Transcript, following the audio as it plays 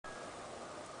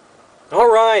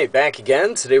Alright, back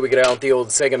again. Today we get out the old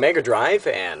Sega Mega Drive,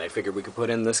 and I figured we could put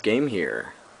in this game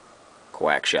here.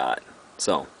 Quack Shot.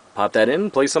 So, pop that in,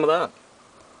 play some of that.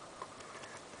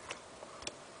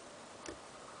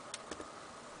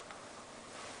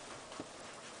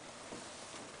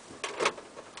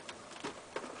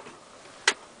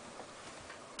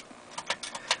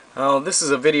 Oh, this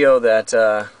is a video that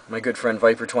my good friend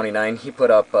Viper29, he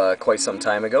put up quite some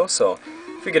time ago, so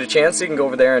if you get a chance you can go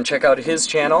over there and check out his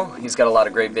channel. He's got a lot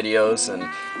of great videos and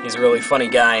he's a really funny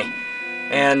guy.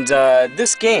 And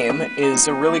this game is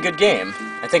a really good game.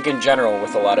 I think in general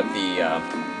with a lot of the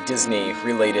Disney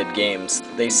related games,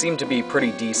 they seem to be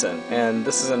pretty decent, and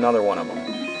this is another one of them.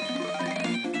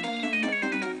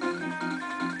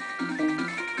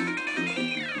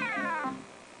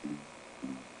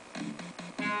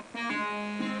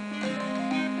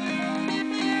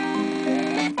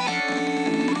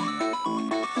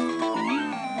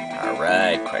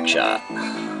 Alright, Quack Shot.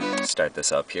 Start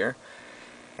this up here.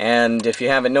 And if you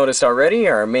haven't noticed already,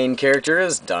 our main character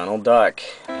is Donald Duck.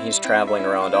 He's traveling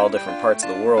around all different parts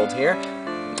of the world here.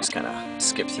 Just kind of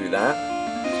skip through that.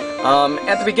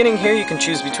 At the beginning here you can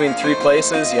choose between three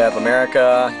places. You have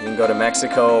America, you can go to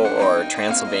Mexico, or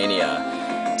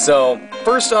Transylvania. So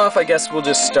first off, I guess we'll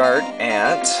just start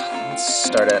at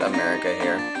America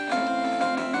here.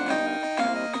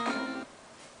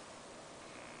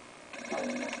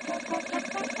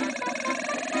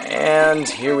 And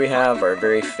here we have our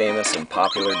very famous and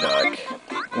popular duck.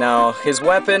 Now, his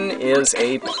weapon is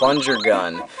a plunger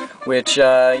gun, which,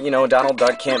 you know, Donald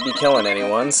Duck can't be killing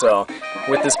anyone, so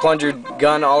with this plunger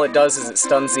gun, all it does is it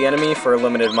stuns the enemy for a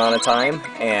limited amount of time,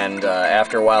 and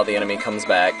after a while the enemy comes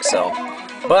back, so.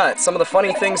 But some of the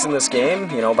funny things in this game,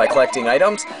 you know, by collecting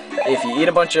items, if you eat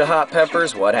a bunch of hot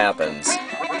peppers, what happens?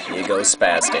 You go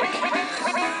spastic.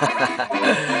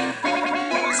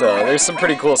 So, there's some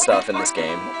pretty cool stuff in this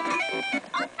game.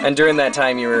 And during that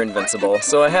time you were invincible,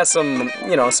 so it has some,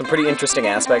 you know, some pretty interesting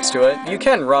aspects to it. You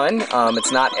can run,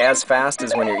 it's not as fast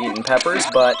as when you're eating peppers,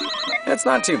 but it's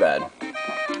not too bad.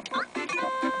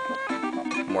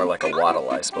 More like a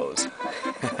waddle, I suppose.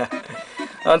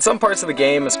 On some parts of the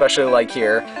game, especially like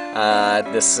here,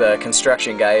 this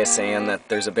construction guy is saying that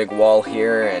there's a big wall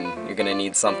here and you're going to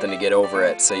need something to get over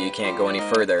it, so you can't go any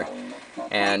further.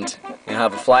 And you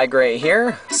have a flag right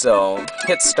here, so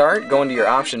hit start, go into your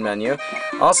option menu.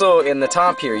 Also in the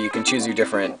top here you can choose your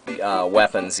different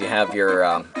weapons. You have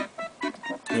your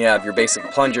basic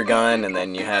plunger gun, and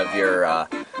then you have your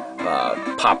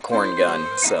popcorn gun.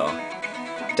 So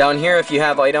down here, if you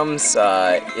have items,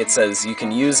 it says you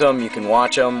can use them, you can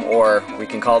watch them, or we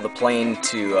can call the plane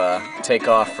to take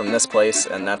off from this place,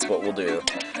 and that's what we'll do.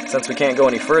 Since we can't go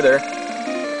any further,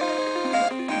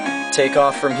 take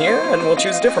off from here and we'll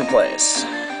choose a different place.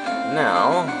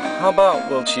 Now, how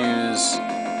about we'll choose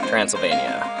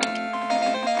Transylvania.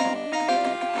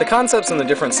 The concepts and the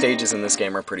different stages in this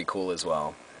game are pretty cool as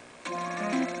well.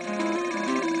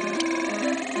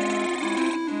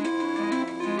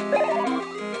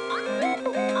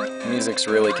 Music's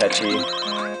really catchy.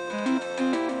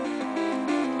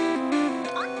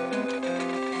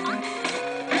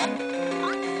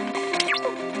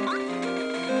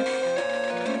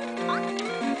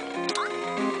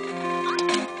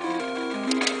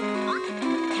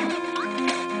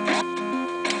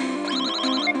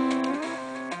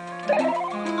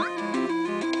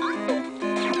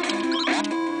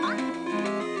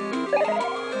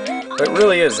 It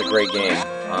really is a great game.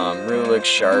 Really looks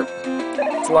sharp.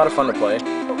 It's a lot of fun to play.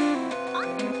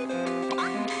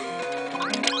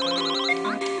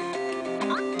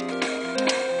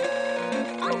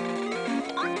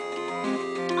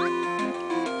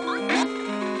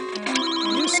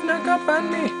 You snuck up on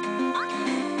me.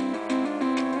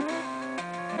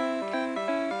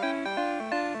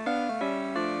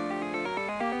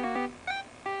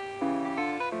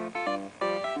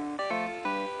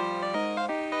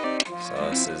 So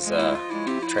this is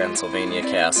Transylvania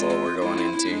Castle we're going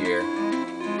into here.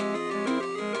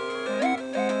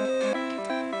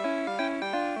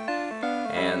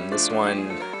 And this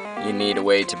one, you need a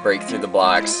way to break through the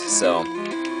blocks, so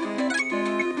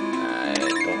I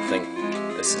don't think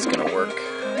this is going to work.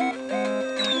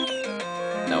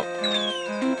 Nope.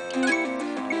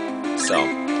 So,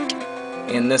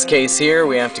 in this case here,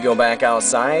 we have to go back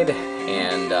outside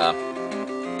and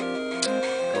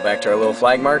go back to our little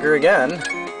flag marker again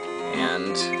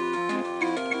and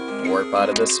warp out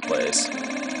of this place.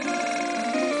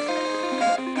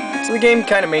 So the game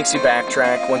kind of makes you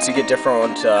backtrack. Once you get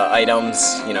different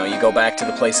items, you know, you go back to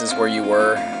the places where you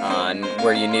were,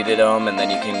 where you needed them, and then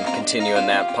you can continue in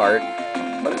that part.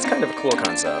 But it's kind of a cool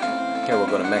concept. Here we'll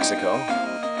go to Mexico.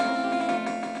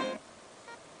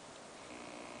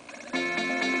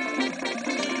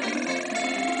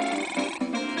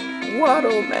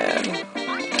 Waddle Man.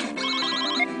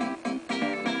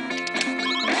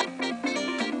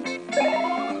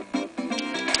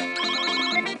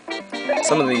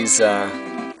 Some of these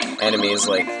enemies,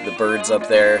 like the birds up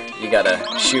there, you gotta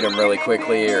shoot them really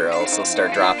quickly or else they'll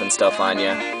start dropping stuff on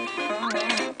you.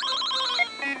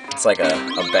 It's like a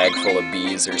bag full of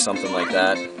bees or something like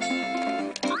that.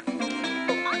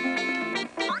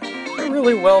 A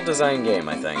really well-designed game,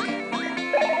 I think.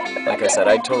 Like I said,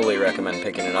 I'd totally recommend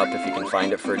picking it up if you can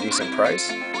find it for a decent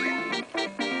price.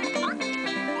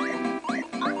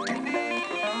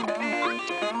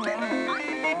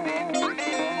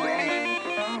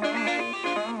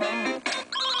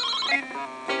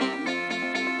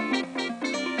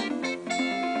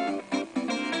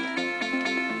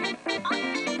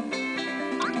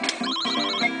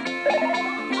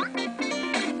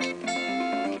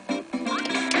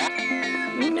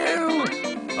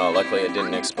 Oh, luckily it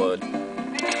didn't explode.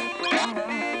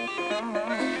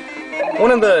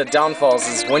 One of the downfalls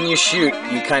is when you shoot,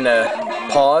 you kind of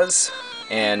pause,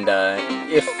 and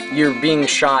if you're being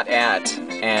shot at,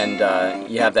 and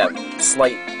you have that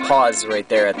slight pause right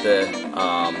there at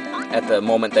the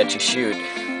moment that you shoot,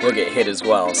 you'll get hit as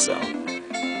well. So.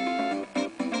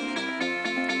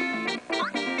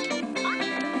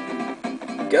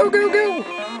 Go, go, go!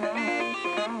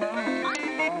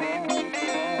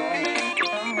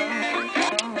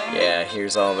 Yeah,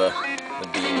 here's all the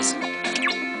bees.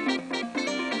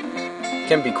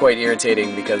 Can be quite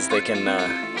irritating because they can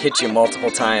hit you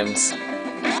multiple times.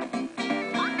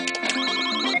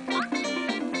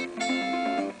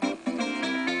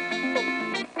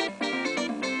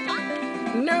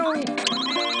 No!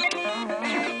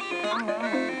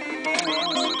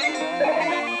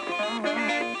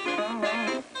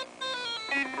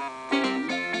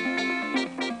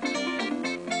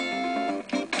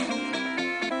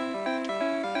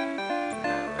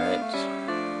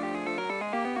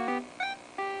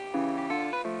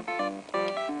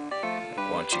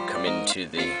 Why don't you come into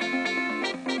the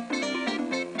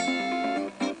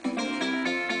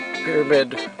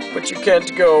pyramid, but you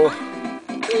can't go.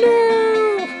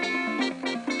 No!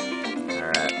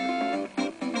 Alright.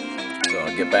 So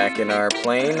I'll get back in our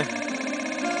plane.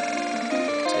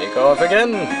 Take off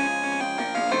again.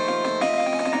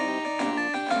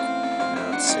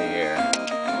 Let's see here.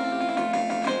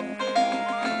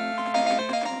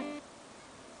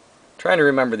 Trying to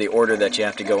remember the order that you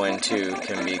have to go into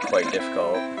can be quite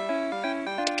difficult.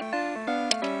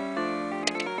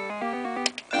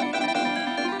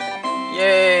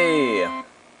 Yay!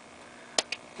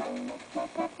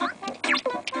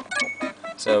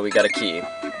 So we got a key.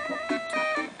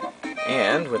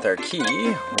 And with our key,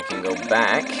 we can go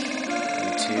back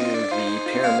into the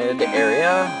pyramid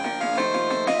area.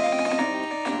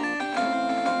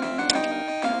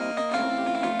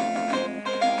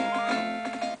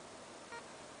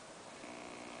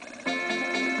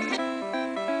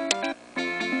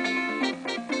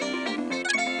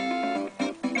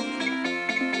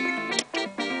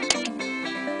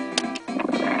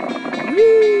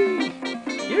 Whee!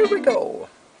 Here we go.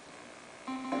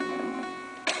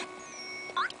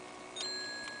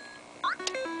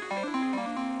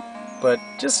 But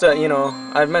just, you know,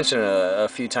 I've mentioned it a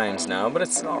few times now, but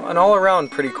it's an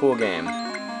all-around pretty cool game.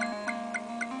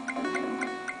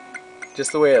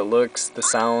 Just the way it looks, the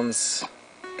sounds,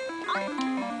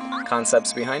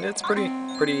 concepts behind it, it's pretty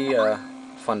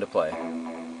fun to play.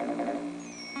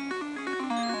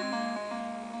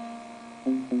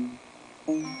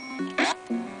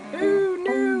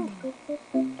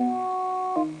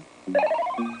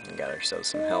 We got ourselves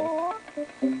some help.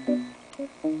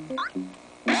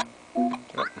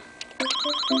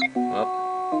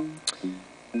 Oh.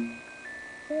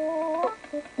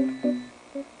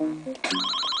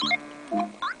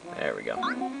 There we go.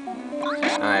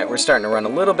 Alright, we're starting to run a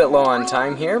little bit low on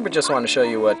time here, but just want to show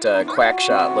you what Quack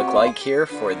Shot looked like here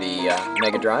for the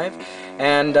Mega Drive.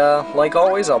 And like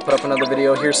always, I'll put up another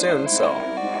video here soon, so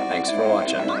thanks for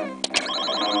watching.